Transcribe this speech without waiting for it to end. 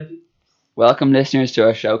Welcome, listeners, to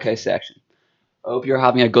our showcase section. I hope you're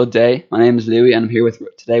having a good day. My name is Louis, and I'm here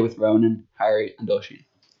today with Ronan, Harry, and Oisin.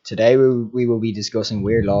 Today we will be discussing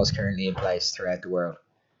weird laws currently in place throughout the world,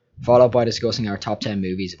 followed by discussing our top 10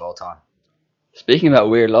 movies of all time. Speaking about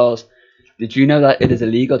weird laws, did you know that it is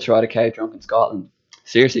illegal to ride a cow drunk in Scotland?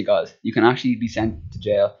 Seriously, guys, you can actually be sent to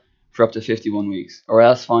jail for up to 51 weeks, or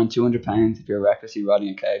else fined £200 if you're recklessly riding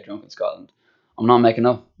a cow drunk in Scotland. Not making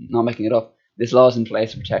it up. This law is in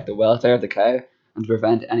place to protect the welfare of the cow and to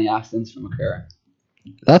prevent any accidents from occurring.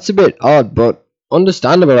 That's a bit odd, but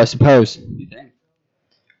understandable, I suppose. What do you think?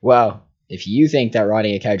 Well, if you think that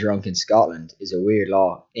riding a cow drunk in Scotland is a weird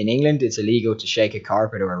law, in England it's illegal to shake a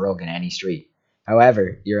carpet or a rug in any street.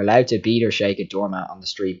 However, you're allowed to beat or shake a doormat on the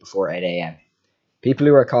street before 8 a.m. People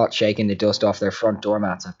who are caught shaking the dust off their front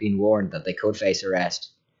doormats have been warned that they could face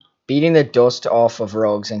arrest. Beating the dust off of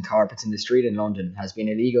rugs and carpets in the street in London has been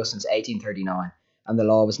illegal since 1839, and the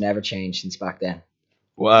law was never changed since back then.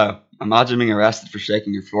 Wow, imagine being arrested for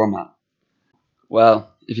shaking your floor mat.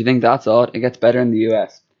 Well, if you think that's odd, it gets better in the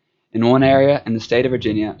US. In one area, in the state of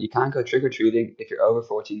Virginia, you can't go trick or treating if you're over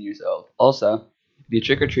 14 years old. Also, if you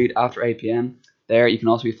trick or treat after 8 p.m., there you can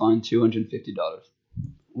also be fined $250.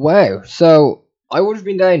 Wow, so I would have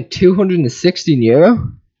been down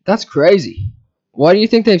 €216? That's crazy. Why do you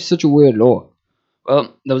think they have such a weird law?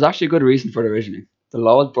 Well, there was actually a good reason for it originally. The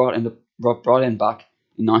law was brought in back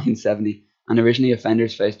in 1970, and originally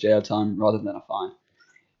offenders faced jail time rather than a fine.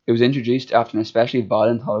 It was introduced after an especially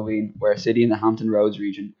violent Halloween where a city in the Hampton Roads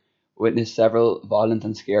region witnessed several violent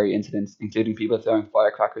and scary incidents, including people throwing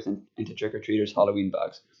firecrackers into trick-or-treaters' Halloween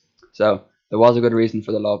bags. So, there was a good reason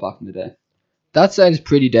for the law back in the day. That sounds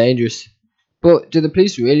pretty dangerous. But do the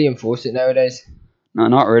police really enforce it nowadays? No,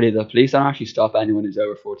 not really. The police don't actually stop anyone who's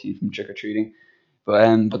over 14 from trick-or-treating,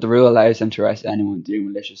 but the rule allows them to arrest anyone doing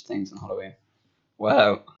malicious things on Halloween.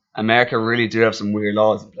 Wow, America really do have some weird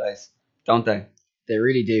laws in place, don't they? They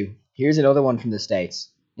really do. Here's another one from the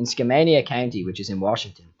States. In Skamania County, which is in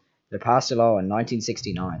Washington, they passed a law in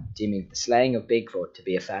 1969 deeming the slaying of Bigfoot to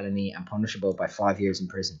be a felony and punishable by 5 years in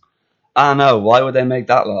prison. I know, why would they make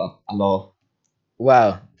that law a law?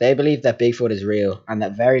 Well, they believe that Bigfoot is real and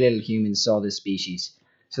that very little humans saw this species,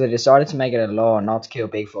 so they decided to make it a law not to kill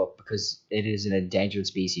Bigfoot because it is an endangered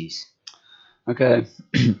species. Okay.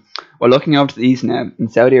 Well, looking over to the east now, in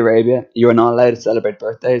Saudi Arabia, you are not allowed to celebrate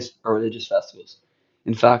birthdays or religious festivals.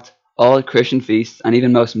 In fact, all Christian feasts and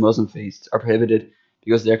even most Muslim feasts are prohibited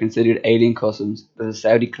because they are considered alien customs that the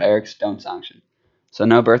Saudi clerics don't sanction. So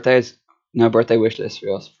no birthdays, no birthday wish list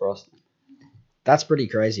for us. That's pretty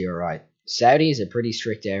crazy, alright. Saudi is a pretty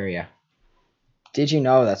strict area. Did you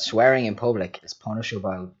know that swearing in public is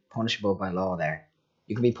punishable by law there?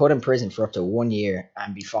 You can be put in prison for up to 1 year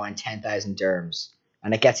and be fined 10,000 dirhams.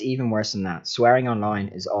 And it gets even worse than that. Swearing online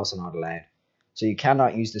is also not allowed. So you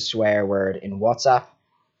cannot use the swear word in WhatsApp,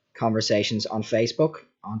 conversations on Facebook,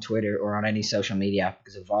 on Twitter, or on any social media app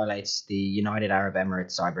because it violates the United Arab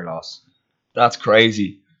Emirates cyber laws. That's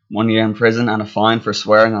crazy. 1 year in prison and a fine for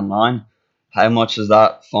swearing online. How much does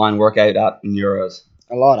that fine work out at in euros?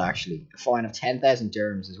 A lot, actually. A fine of 10,000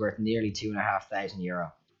 dirhams is worth nearly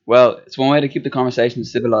 €2,500. Well, it's one way to keep the conversation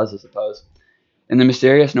civilized, I suppose. In the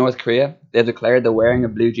mysterious North Korea, they have declared the wearing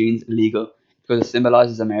of blue jeans illegal because it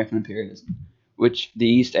symbolizes American imperialism, which the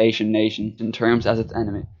East Asian nation terms as its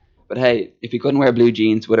enemy. But hey, if you couldn't wear blue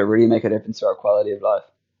jeans, would it really make a difference to our quality of life?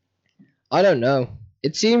 I don't know.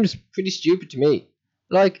 It seems pretty stupid to me.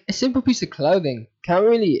 Like, a simple piece of clothing can't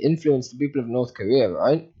really influence the people of North Korea,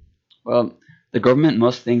 right? Well, the government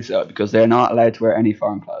must think so because they're not allowed to wear any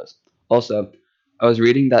foreign clothes. Also, I was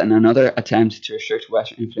reading that in another attempt to restrict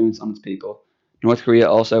Western influence on its people, North Korea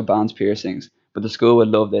also bans piercings, but the school would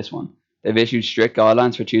love this one. They've issued strict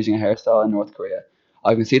guidelines for choosing a hairstyle in North Korea.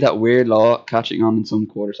 I can see that weird law catching on in some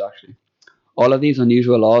quarters actually. All of these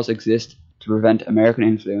unusual laws exist to prevent American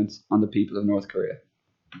influence on the people of North Korea.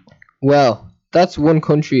 Well, that's one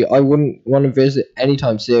country I wouldn't want to visit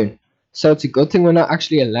anytime soon. So it's a good thing we're not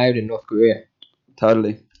actually allowed in North Korea.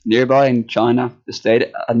 Totally. Nearby in China, the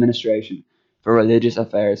State Administration for Religious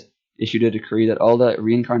Affairs issued a decree that all the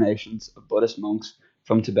reincarnations of Buddhist monks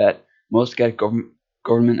from Tibet must get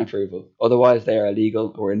government approval, otherwise they are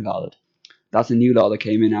illegal or invalid. That's a new law that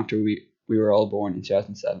came in after we were all born in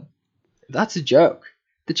 2007. That's a joke.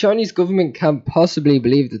 The Chinese government can't possibly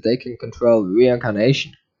believe that they can control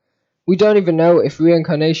reincarnation. We don't even know if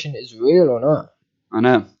reincarnation is real or not. I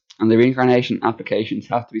know, and the reincarnation applications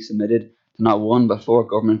have to be submitted to not one but four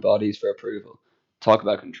government bodies for approval. Talk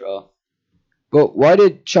about control. But why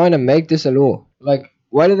did China make this a law? Like,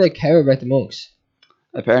 why do they care about the monks?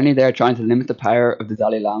 Apparently, they are trying to limit the power of the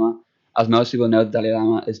Dalai Lama As most people know, the Dalai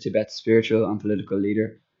Lama is Tibet's spiritual and political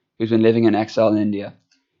leader who's been living in exile in India.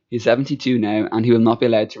 He's 72 now, and he will not be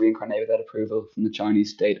allowed to reincarnate without approval from the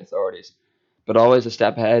Chinese state authorities. But always a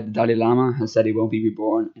step ahead, the Dalai Lama has said he won't be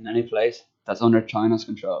reborn in any place that's under China's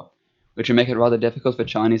control, which would make it rather difficult for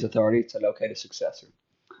Chinese authorities to locate a successor.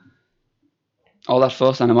 All that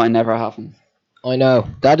fuss and it might never happen. I know,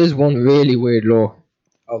 that is one really weird law.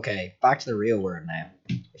 Okay, back to the real world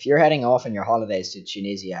now. If you're heading off on your holidays to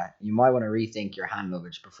Tunisia, you might want to rethink your hand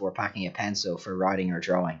luggage before packing a pencil for writing or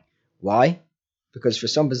drawing. Why? Because for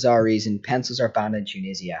some bizarre reason, pencils are banned in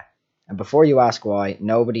Tunisia. And before you ask why,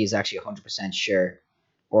 nobody is actually 100% sure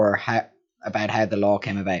or about how the law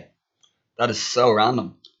came about. That is so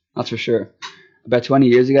random. That's for sure. About 20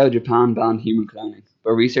 years ago, Japan banned human cloning,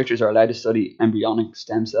 but researchers are allowed to study embryonic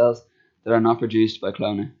stem cells that are not produced by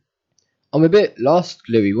cloning. I'm a bit lost,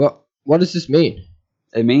 Louis. What does this mean?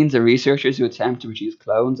 It means that researchers who attempt to produce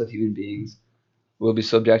clones of human beings will be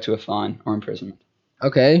subject to a fine or imprisonment.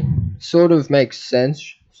 Okay, sort of makes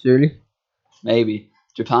sense, surely. Maybe.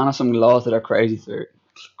 Japan has some laws that are crazy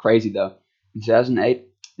though. In 2008,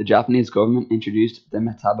 the Japanese government introduced the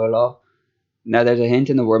Metabo law. Now, there's a hint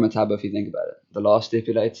in the word Metabo if you think about it. The law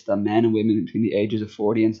stipulates that men and women between the ages of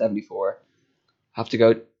 40 and 74 have to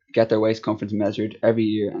go get their waist circumference measured every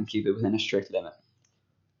year and keep it within a strict limit.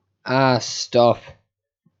 Ah, stop.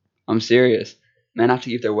 I'm serious. Men have to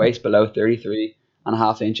keep their waist below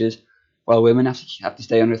 33.5 inches, while women have to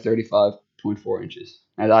stay under 35.4 inches.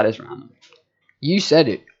 Now, that is random. You said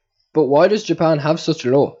it. But why does Japan have such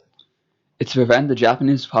a law? It's to prevent the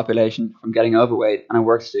Japanese population from getting overweight, and it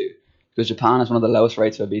works too, because Japan has one of the lowest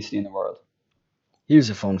rates of obesity in the world. Here's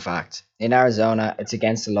a fun fact. In Arizona, it's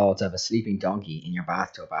against the law to have a sleeping donkey in your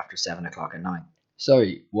bathtub after 7 o'clock at night.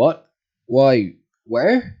 Sorry, what? Why?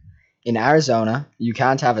 Where? In Arizona, you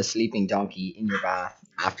can't have a sleeping donkey in your bath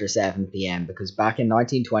after 7 p.m. because back in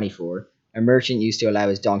 1924, a merchant used to allow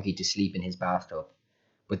his donkey to sleep in his bathtub.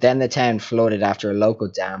 But then the town flooded after a local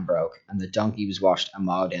dam broke and the donkey was washed a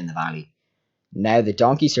mile down the valley. Now the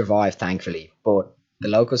donkey survived thankfully, but the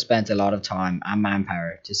locals spent a lot of time and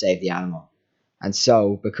manpower to save the animal. And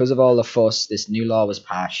so, because of all the fuss, this new law was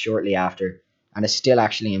passed shortly after and is still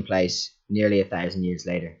actually in place nearly 1,000 years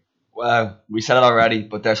later. Wow, we said it already,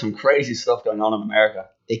 but there's some crazy stuff going on in America.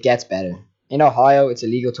 It gets better. In Ohio, it's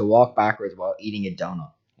illegal to walk backwards while eating a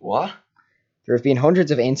donut. What? There have been hundreds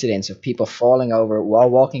of incidents of people falling over while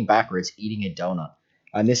walking backwards eating a donut,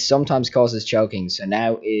 and this sometimes causes choking, so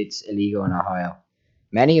now it's illegal in Ohio.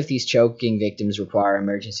 Many of these choking victims require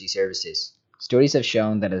emergency services. Studies have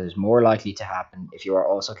shown that it is more likely to happen if you are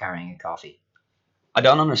also carrying a coffee. I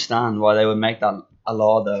don't understand why they would make that a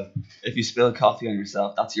law though. If you spill coffee on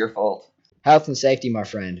yourself, that's your fault. Health and safety, my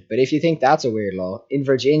friend. But if you think that's a weird law, in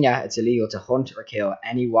Virginia it's illegal to hunt or kill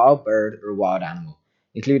any wild bird or wild animal,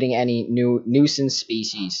 including any new nuisance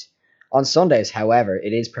species. On Sundays, however,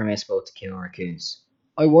 it is permissible to kill raccoons.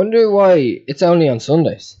 I wonder why it's only on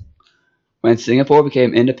Sundays. When Singapore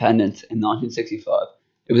became independent in 1965,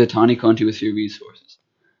 it was a tiny country with few resources.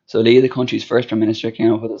 So Lee, the country's first prime minister,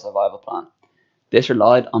 came up with a survival plan. This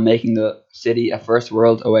relied on making the city a first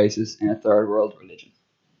world oasis in a third world religion.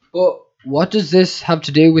 But what does this have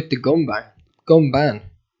to do with the gun ban? Gun ban?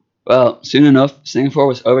 Well, soon enough, Singapore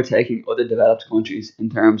was overtaking other developed countries in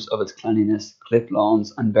terms of its cleanliness, clipped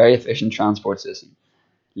lawns, and very efficient transport system.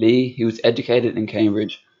 Lee, who was educated in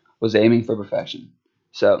Cambridge, was aiming for perfection.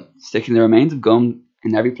 So, sticking the remains of gum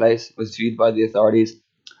in every place was viewed by the authorities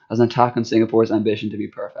as an attack on Singapore's ambition to be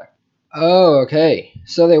perfect. Oh, okay.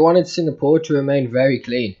 So they wanted Singapore to remain very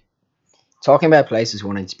clean. Talking about places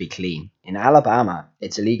wanting to be clean, in Alabama,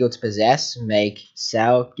 it's illegal to possess, make,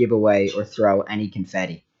 sell, give away, or throw any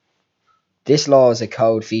confetti. This law is a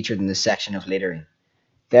code featured in the section of littering.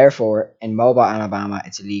 Therefore, in Mobile, Alabama,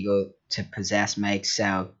 it's illegal to possess, make,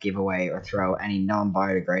 sell, give away, or throw any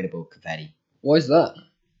non-biodegradable confetti Why is that?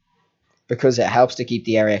 because it helps to keep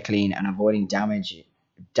the area clean and avoiding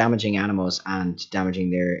damaging animals and damaging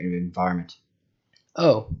their environment.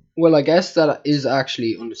 Oh, well, I guess that is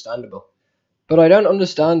actually understandable. But I don't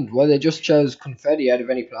understand why they just chose confetti out of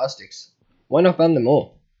any plastics. Why not ban them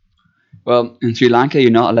all? Well, in Sri Lanka, you're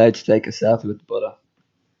not allowed to take a selfie with the Buddha.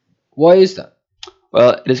 Why is that?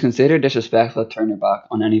 Well, it is considered disrespectful to turn your back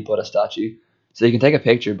on any Buddha statue, so you can take a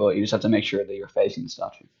picture, but you just have to make sure that you're facing the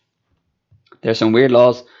statue. There are some weird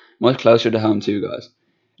laws much closer to home too, guys.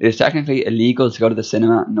 It is technically illegal to go to the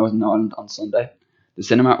cinema in Northern Ireland on Sunday. The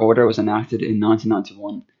cinema order was enacted in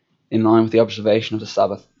 1991 in line with the observation of the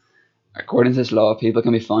Sabbath. According to this law, people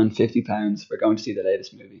can be fined £50 for going to see the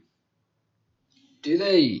latest movie. Do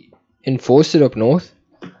they enforce it up north?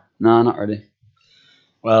 No, not really.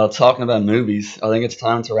 Well, talking about movies, I think it's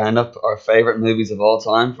time to round up our favourite movies of all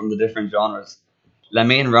time from the different genres. Let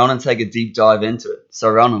me and Ronan take a deep dive into it. So,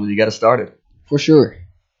 Ronan, will you get us started? For sure.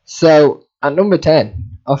 So, at number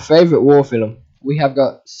 10, our favourite war film, we have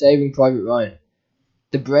got Saving Private Ryan.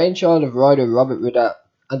 The brainchild of writer Robert Rodat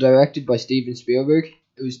and directed by Steven Spielberg,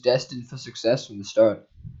 it was destined for success from the start.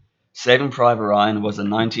 Saving Private Ryan was a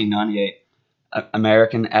 1998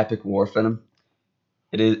 American epic war film.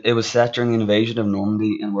 It was set during the invasion of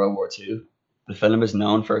Normandy in World War II. The film is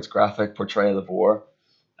known for its graphic portrayal of war,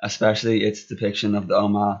 especially its depiction of the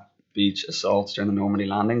Omaha beach assaults during the Normandy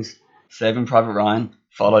landings. Saving Private Ryan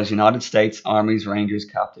follows United States Army's Rangers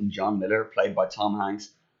Captain John Miller, played by Tom Hanks,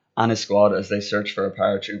 and his squad as they search for a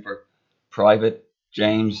paratrooper, Private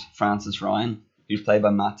James Francis Ryan, who's played by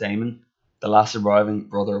Matt Damon, the last surviving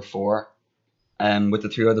brother of four, with the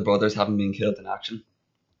three other brothers having been killed in action.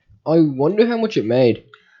 I wonder how much it made.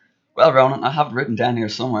 Well, Ronan, I have it written down here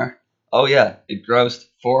somewhere. Oh yeah, it grossed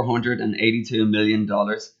 $482 million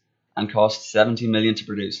and cost 70 million to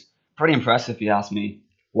produce. Pretty impressive, if you ask me.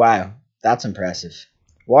 Wow, that's impressive.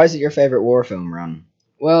 Why is it your favourite war film, Ron?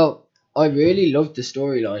 Well, I really loved the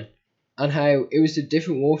storyline and how it was a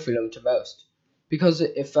different war film to most because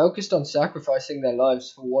it focused on sacrificing their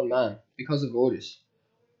lives for one man because of orders.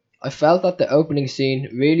 I felt that the opening scene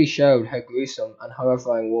really showed how gruesome and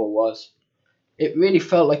horrifying war was. It really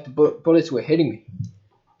felt like the bullets were hitting me.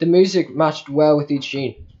 The music matched well with each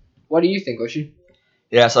scene. What do you think, Ocean?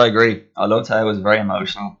 Yes, I agree. I loved how it was very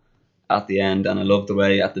emotional at the end, and I loved the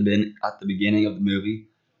way at the beginning of the movie,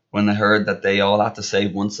 when they heard that they all had to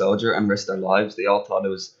save one soldier and risk their lives, they all thought it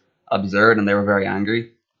was absurd, and they were very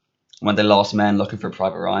angry when they lost men looking for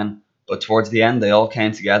Private Ryan. But towards the end, they all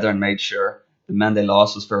came together and made sure the men they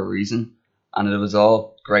lost was for a reason, and it was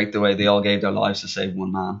all great the way they all gave their lives to save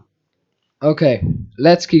one man. Okay,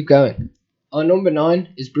 let's keep going. Our number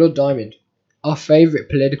 9 is Blood Diamond, our favourite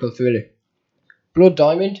political thriller. Blood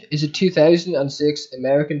Diamond is a 2006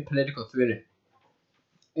 American political thriller.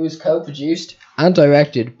 It was co-produced and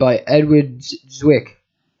directed by Edward Zwick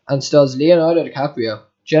and stars Leonardo DiCaprio,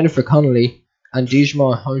 Jennifer Connelly, and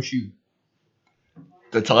Dijma Honshu.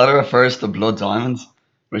 The title refers to blood diamonds,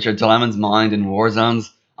 which are diamonds mined in war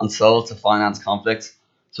zones and sold to finance conflicts,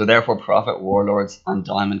 so therefore profit warlords and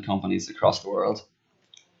diamond companies across the world.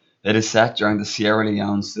 It is set during the Sierra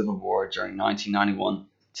Leone Civil War during 1991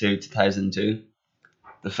 to 2002.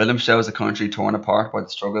 The film shows a country torn apart by the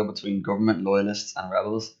struggle between government loyalists and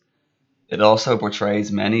rebels. It also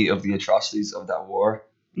portrays many of the atrocities of that war,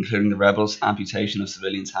 including the rebels' amputation of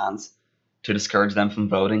civilians' hands to discourage them from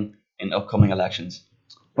voting in upcoming elections.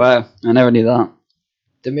 Wow, I never knew that.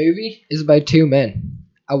 The movie is about two men,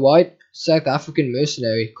 a white South African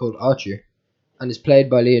mercenary called Archer, and is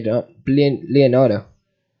played by Leonardo,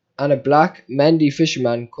 and a black Mendi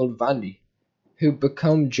fisherman called Vandy, who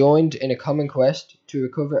become joined in a common quest to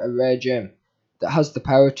recover a rare gem that has the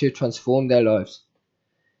power to transform their lives.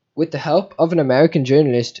 With the help of an American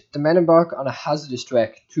journalist, the men embark on a hazardous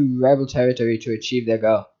trek through rebel territory to achieve their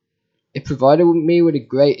goal. It provided me with a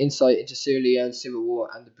great insight into Sierra Leone's civil war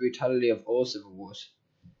and the brutality of all civil wars.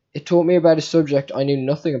 It taught me about a subject I knew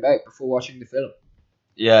nothing about before watching the film.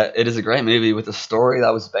 Yeah, it is a great movie with a story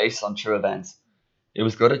that was based on true events. It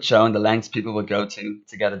was good at showing the lengths people would go to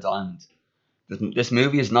get a diamond. This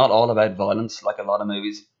movie is not all about violence like a lot of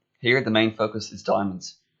movies. Here, the main focus is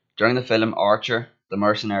diamonds. During the film, Archer, the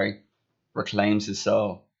mercenary, reclaims his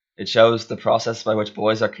soul. It shows the process by which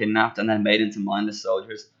boys are kidnapped and then made into mindless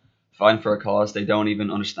soldiers, fighting for a cause they don't even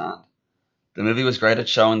understand. The movie was great at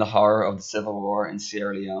showing the horror of the civil war in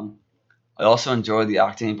Sierra Leone. I also enjoyed the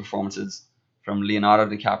acting and performances from Leonardo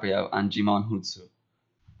DiCaprio and Jimon Hounsou.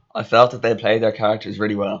 I felt that they played their characters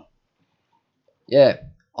really well. Yeah,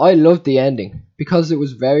 I loved the ending because it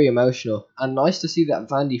was very emotional and nice to see that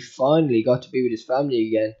Vandy finally got to be with his family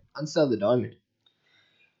again and sell the diamond.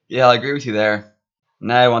 Yeah, I agree with you there.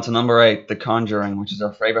 Now on to number 8, The Conjuring, which is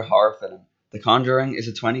our favourite horror film. The Conjuring is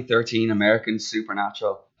a 2013 American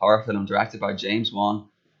supernatural horror film directed by James Wan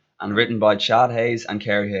and written by Chad Hayes and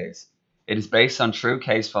Kerry Hayes. It is based on true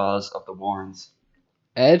case files of the Warrens.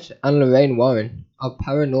 Ed and Lorraine Warren are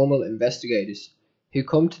paranormal investigators who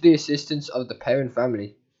come to the assistance of the Perrin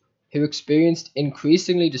family, who experienced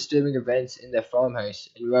increasingly disturbing events in their farmhouse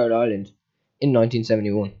in Rhode Island in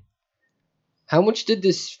 1971. How much did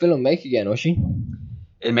this film make again, Oshi?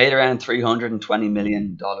 It made around $320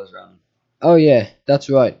 million around. Oh yeah, that's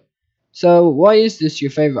right. So why is this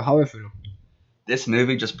your favourite horror film? This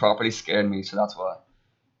movie just properly scared me, so that's why.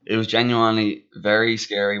 It was genuinely very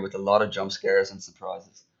scary with a lot of jump scares and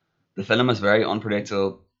surprises. The film was very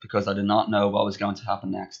unpredictable because I did not know what was going to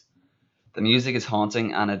happen next. The music is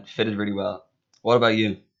haunting and it fitted really well. What about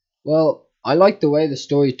you? Well, I liked the way the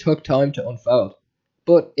story took time to unfold,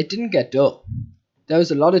 but it didn't get dull. There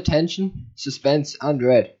was a lot of tension, suspense, and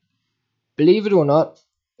dread. Believe it or not,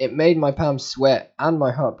 it made my palms sweat and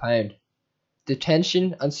my heart pound. The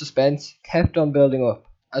tension and suspense kept on building up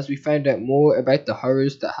as we found out more about the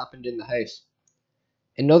horrors that happened in the house.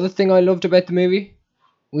 Another thing I loved about the movie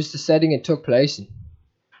was the setting it took place in.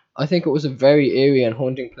 I think it was a very eerie and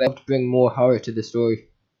haunting place to bring more horror to the story.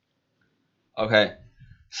 Okay,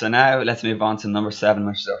 so now let's move on to number seven,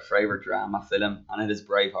 which is our favorite drama film, and it is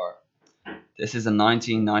Braveheart. This is a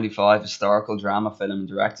 1995 historical drama film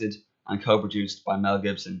directed and co-produced by Mel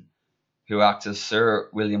Gibson, who acts as Sir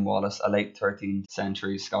William Wallace, a late 13th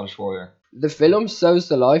century Scottish warrior. The film shows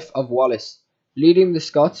the life of Wallace, leading the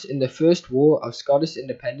Scots in the First War of Scottish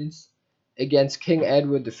Independence against King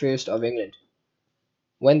Edward I of England.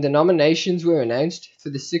 When the nominations were announced for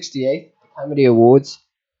the 68th Academy Awards,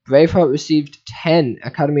 Braveheart received 10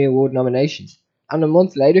 Academy Award nominations, and a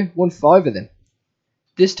month later won 5 of them.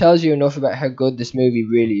 This tells you enough about how good this movie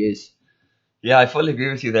really is. Yeah, I fully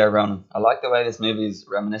agree with you there, Ronan. I like the way this movie is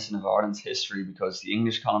reminiscent of Ireland's history because the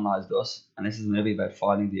English colonised us, and this is a movie about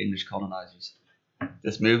fighting the English colonisers.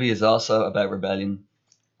 This movie is also about rebellion,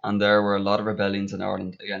 and there were a lot of rebellions in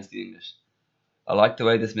Ireland against the English. I like the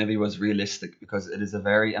way this movie was realistic because it is a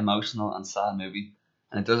very emotional and sad movie,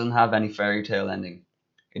 and it doesn't have any fairy tale ending.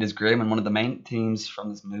 It is grim, and one of the main themes from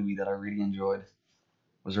this movie that I really enjoyed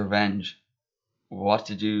was revenge. What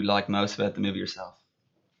did you like most about the movie yourself?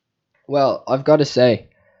 Well, I've got to say,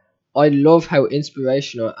 I love how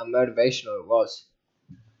inspirational and motivational it was.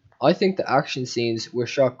 I think the action scenes were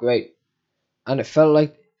shot great, and it felt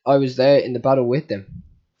like I was there in the battle with them.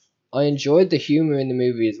 I enjoyed the humour in the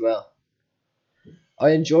movie as well.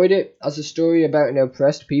 I enjoyed it as a story about an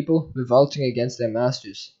oppressed people revolting against their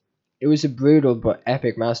masters. It was a brutal but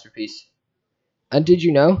epic masterpiece. And did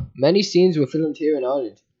you know, many scenes were filmed here in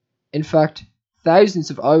Ireland? In fact, thousands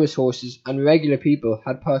of Irish horses and regular people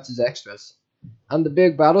had parts as extras. And the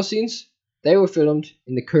big battle scenes? They were filmed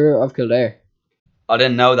in the Curragh of Kildare. I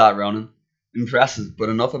didn't know that, Ronan. Impressive, but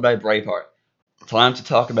enough about Braveheart. Time to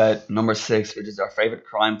talk about number six, which is our favorite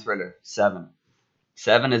crime thriller, Seven.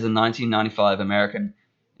 Seven is a 1995 American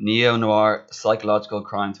neo noir psychological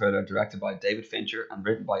crime thriller directed by David Fincher and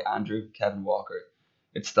written by Andrew Kevin Walker.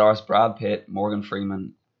 It stars Brad Pitt, Morgan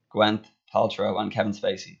Freeman, Gwyneth Paltrow, and Kevin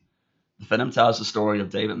Spacey. The film tells the story of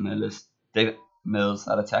David Mills,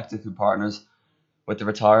 a detective who partners with the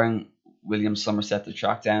retiring William Somerset to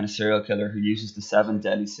track down a serial killer who uses the seven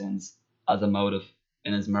deadly sins as a motive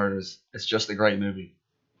in his murders. It's just a great movie.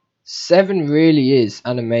 Seven really is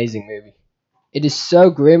an amazing movie. It is so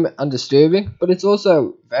grim and disturbing, but it's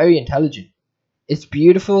also very intelligent. Its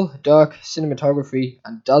beautiful, dark cinematography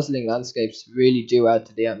and dazzling landscapes really do add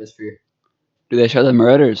to the atmosphere. Do they show the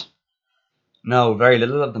murders? No, very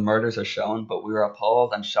little of the murders are shown, but we were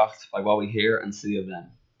appalled and shocked by what we hear and see of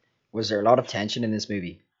them. Was there a lot of tension in this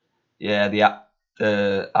movie? Yeah,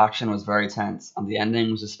 the action was very tense, and the ending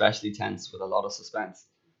was especially tense with a lot of suspense.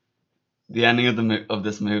 The ending of of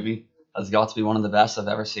this movie has got to be one of the best I've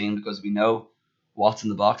ever seen because we know what's in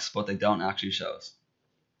the box, but they don't actually show us.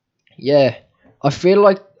 Yeah, I feel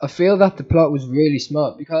that the plot was really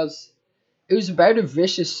smart because it was about a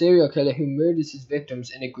vicious serial killer who murders his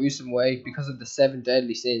victims in a gruesome way because of the seven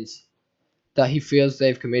deadly sins that he feels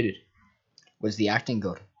they've committed. Was the acting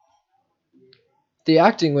good? The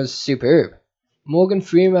acting was superb. Morgan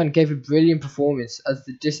Freeman gave a brilliant performance as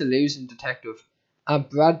the disillusioned detective, and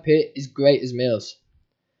Brad Pitt is great as Mills,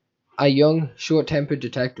 a young, short-tempered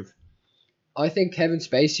detective. I think Kevin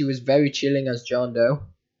Spacey was very chilling as John Doe,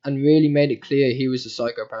 and really made it clear he was a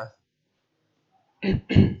psychopath.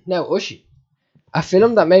 Now, Ushi, a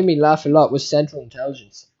film that made me laugh a lot was Central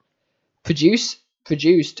Intelligence. Produced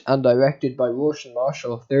and directed by Roshan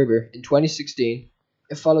Marshall Thurber in 2016,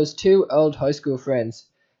 it follows two old high school friends,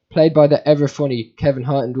 played by the ever funny Kevin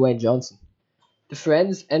Hart and Dwayne Johnson. The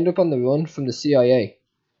friends end up on the run from the CIA,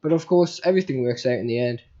 but of course everything works out in the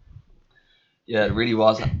end. Yeah, it really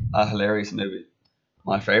was a hilarious movie.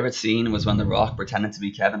 My favourite scene was when The Rock pretended to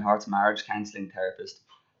be Kevin Hart's marriage counselling therapist,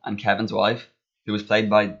 and Kevin's wife, who was played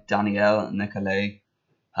by Danielle Nicolay,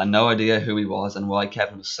 had no idea who he was and why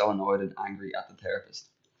Kevin was so annoyed and angry at the therapist.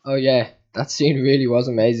 Oh yeah, that scene really was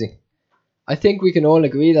amazing. I think we can all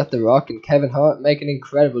agree that The Rock and Kevin Hart make an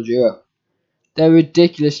incredible duo. Their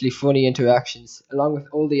ridiculously funny interactions, along with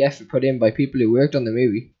all the effort put in by people who worked on the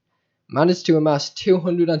movie, managed to amass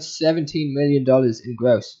 $217 million in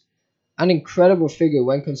gross. An incredible figure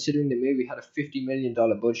when considering the movie had a $50 million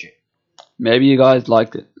budget. Maybe you guys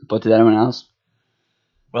liked it, but did anyone else?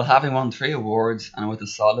 Well, having won 3 awards and with a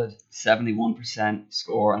solid 71%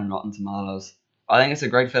 score on Rotten Tomatoes, I think it's a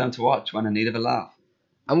great film to watch when in need of a laugh.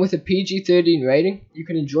 And with a PG-13 rating, you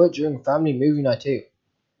can enjoy it during family movie night too.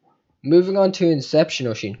 Moving on to Inception,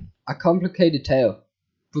 Oshin, a complicated tale,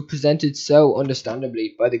 but presented so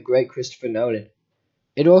understandably by the great Christopher Nolan.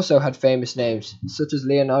 It also had famous names, such as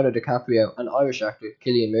Leonardo DiCaprio and Irish actor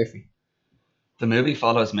Cillian Murphy. The movie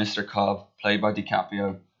follows Mr. Cobb, played by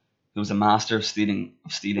DiCaprio, who is a master of stealing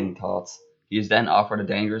thoughts. He is then offered a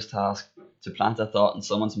dangerous task to plant a thought in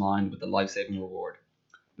someone's mind with a life-saving reward.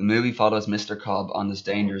 The movie follows Mr. Cobb on this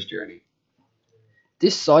dangerous journey.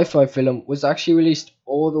 This sci-fi film was actually released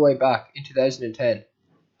all the way back in 2010,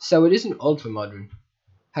 so it isn't ultra modern.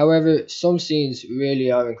 However, some scenes really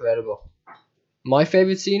are incredible. My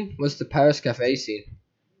favourite scene was the Paris Cafe scene.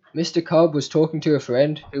 Mr. Cobb was talking to a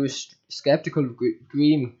friend who was skeptical of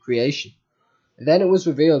dream creation. Then it was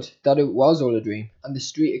revealed that it was all a dream, and the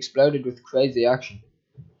street exploded with crazy action.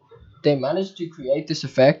 They managed to create this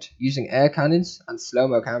effect using air cannons and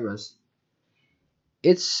slow-mo cameras.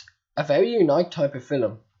 It's a very unique type of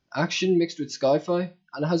film, action mixed with sci-fi,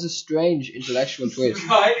 and it has a strange intellectual twist.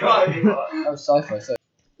 Oh, sci-fi, sorry.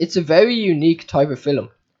 It's a very unique type of film,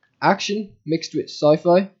 action mixed with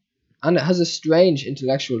sci-fi, and it has a strange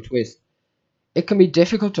intellectual twist. It can be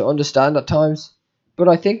difficult to understand at times, but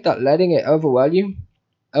I think that letting it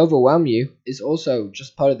overwhelm you is also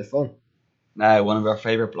just part of the fun. Now, one of our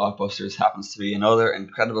favourite blockbusters happens to be another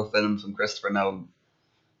incredible film from Christopher Nolan.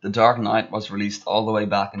 The Dark Knight was released all the way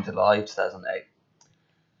back in July of 2008.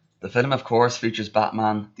 The film, of course, features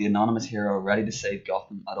Batman, the anonymous hero ready to save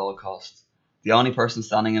Gotham at all costs. The only person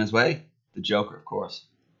standing in his way? The Joker, of course.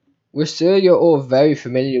 We're sure you're all very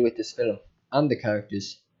familiar with this film and the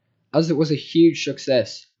characters, as it was a huge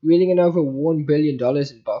success, reeling in over $1 billion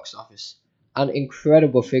in box office, an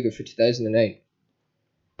incredible figure for 2008.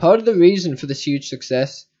 Part of the reason for this huge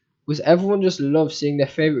success was everyone just loved seeing their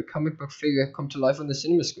favourite comic book figure come to life on the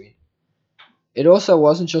cinema screen. It also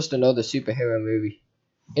wasn't just another superhero movie.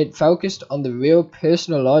 It focused on the real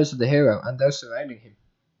personal lives of the hero and those surrounding him.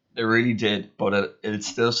 It really did, but it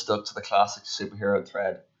still stuck to the classic superhero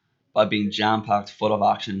thread by being jam-packed full of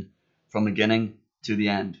action from beginning to the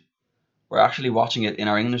end. We're actually watching it in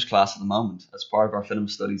our English class at the moment as part of our film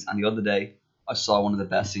studies, and the other day I saw one of the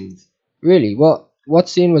best scenes. Really, what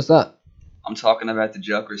scene was that? I'm talking about the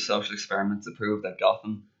Joker's social experiment to prove that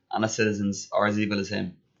Gotham and its citizens are as evil as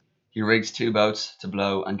him. He rigs 2 boats to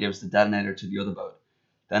blow and gives the detonator to the other boat.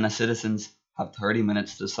 Then the citizens have 30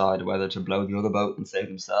 minutes to decide whether to blow the other boat and save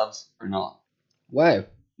themselves or not. Wow,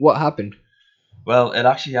 what happened? Well, it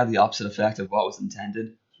actually had the opposite effect of what was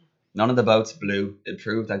intended. None of the boats blew. It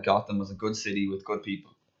proved that Gotham was a good city with good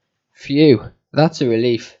people. Phew, that's a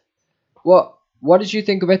relief. What did you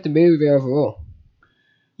think about the movie overall?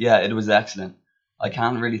 Yeah, it was excellent. I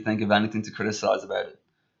can't really think of anything to criticize about it.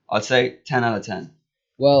 I'd say 10 out of 10.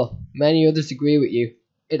 Well, many others agree with you.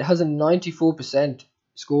 It has a 94%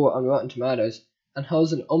 score on Rotten Tomatoes and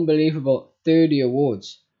holds an unbelievable 30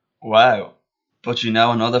 awards. Wow. But you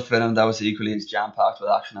know another film that was equally as jam-packed with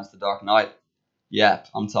action as The Dark Knight? Yep,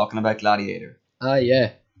 I'm talking about Gladiator. Ah,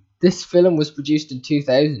 yeah. This film was produced in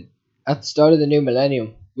 2000, at the start of the new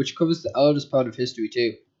millennium, which covers the oldest part of history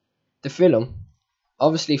too. The film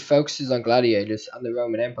obviously focuses on gladiators and the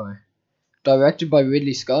Roman Empire. Directed by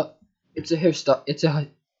Ridley Scott, it's a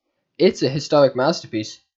historic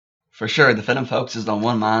masterpiece. For sure, the film focuses on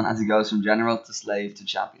one man as he goes from general to slave to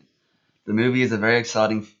champion. The movie is a very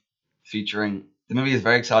exciting featuring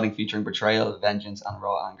betrayal, vengeance, and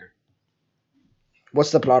raw anger.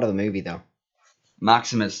 What's the plot of the movie, though?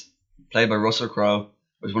 Maximus, played by Russell Crowe,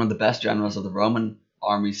 was one of the best generals of the Roman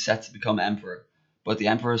army set to become emperor, but the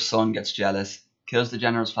emperor's son gets jealous, kills the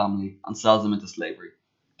general's family, and sells them into slavery.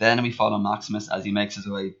 Then we follow Maximus as he makes his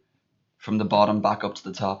way from the bottom back up to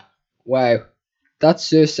the top. Wow, that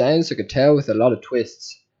sure sounds like a tale with a lot of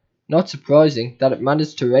twists. Not surprising that it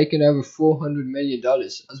managed to rake in over $400 million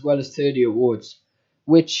as well as 30 awards,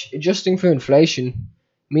 which, adjusting for inflation,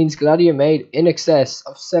 means Gladiator made in excess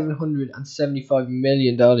of $775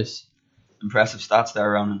 million. Impressive stats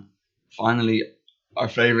there, Ronan. Finally, our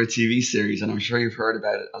favourite TV series, and I'm sure you've heard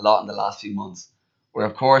about it a lot in the last few months. We're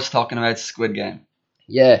of course talking about Squid Game.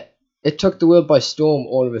 Yeah, it took the world by storm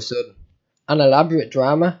all of a sudden. An elaborate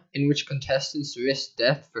drama in which contestants risk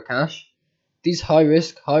death for cash. These high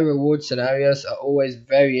risk, high reward scenarios are always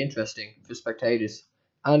very interesting for spectators,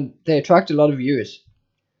 and they attract a lot of viewers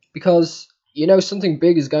because you know something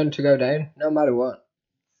big is going to go down no matter what.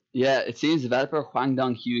 Yeah, it seems developer Huang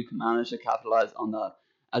Dong-hyuk managed to capitalize on that,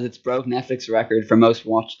 as it's broke Netflix record for most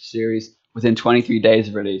watched series within 23 days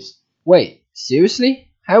of release. Wait,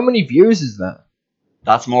 seriously? How many views is that?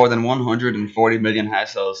 That's more than 140 million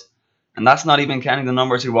households. And that's not even counting the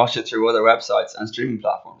numbers who watch it through other websites and streaming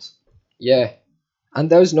platforms. Yeah, and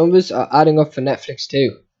those numbers are adding up for Netflix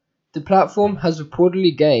too. The platform has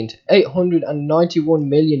reportedly gained $891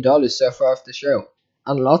 million so far off the show,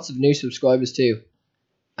 and lots of new subscribers too.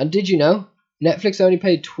 And did you know? Netflix only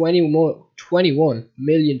paid $21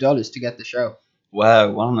 million to get the show.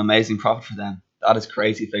 Wow, what an amazing profit for them. That is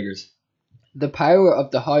crazy figures. The power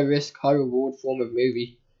of the high risk, high reward form of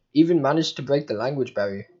movie even managed to break the language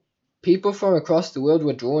barrier. People from across the world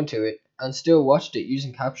were drawn to it and still watched it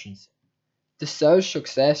using captions. The show's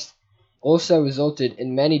success also resulted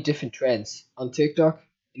in many different trends on TikTok,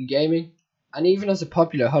 in gaming, and even as a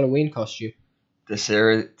popular Halloween costume. The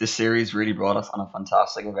series really brought us on a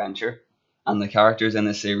fantastic adventure, and the characters in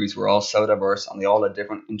the series were all so diverse and they all had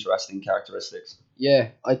different interesting characteristics. Yeah,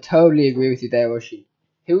 I totally agree with you there, Oshi.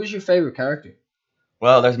 Who was your favourite character?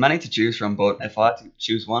 Well, there's many to choose from, but if I had to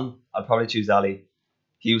choose one, I'd probably choose Ali.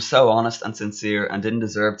 He was so honest and sincere and didn't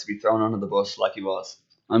deserve to be thrown under the bus like he was.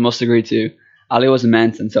 I must agree too. Ali was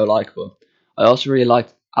immense and so likable. I also really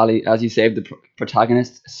liked Ali as he saved the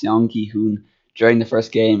protagonist, Seong Ki-hoon, during the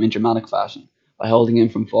first game in dramatic fashion by holding him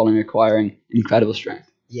from falling, requiring incredible strength.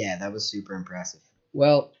 Yeah, that was super impressive.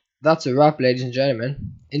 Well, that's a wrap, ladies and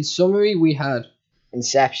gentlemen. In summary, we had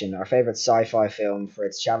Inception, our favorite sci-fi film for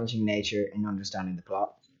its challenging nature in understanding the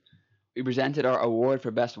plot. We presented our award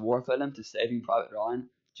for Best War Film to Saving Private Ryan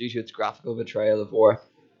due to its graphical portrayal of war.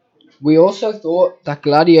 We also thought that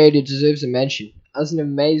Gladiator deserves a mention as an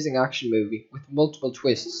amazing action movie with multiple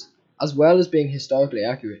twists, as well as being historically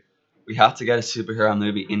accurate. We had to get a superhero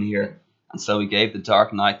movie in here, and so we gave The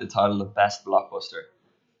Dark Knight the title of Best Blockbuster.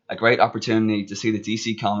 A great opportunity to see the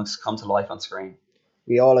DC comics come to life on screen.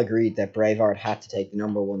 We all agreed that Braveheart had to take the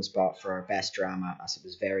number one spot for our best drama as it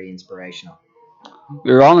was very inspirational.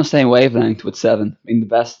 We were all on the same wavelength with Seven being the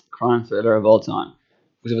best crime thriller of all time,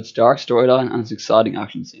 because of its dark storyline and its exciting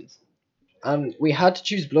action scenes. And we had to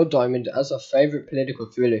choose Blood Diamond as our favourite political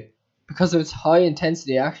thriller because of its high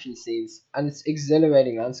intensity action scenes and its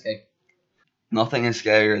exhilarating landscape. Nothing is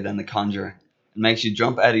scarier than The Conjurer. It makes you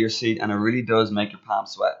jump out of your seat and it really does make your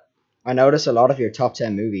palms sweat. I notice a lot of your top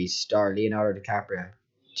 10 movies star Leonardo DiCaprio.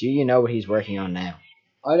 Do you know what he's working on now?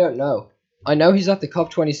 I don't know. I know he's at the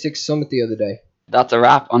COP26 summit the other day. That's a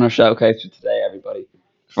wrap on our showcase for today, everybody.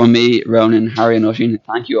 From me, Ronan, Harry, and Ushin,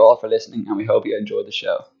 thank you all for listening, and we hope you enjoyed the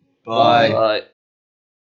show. Bye. Bye.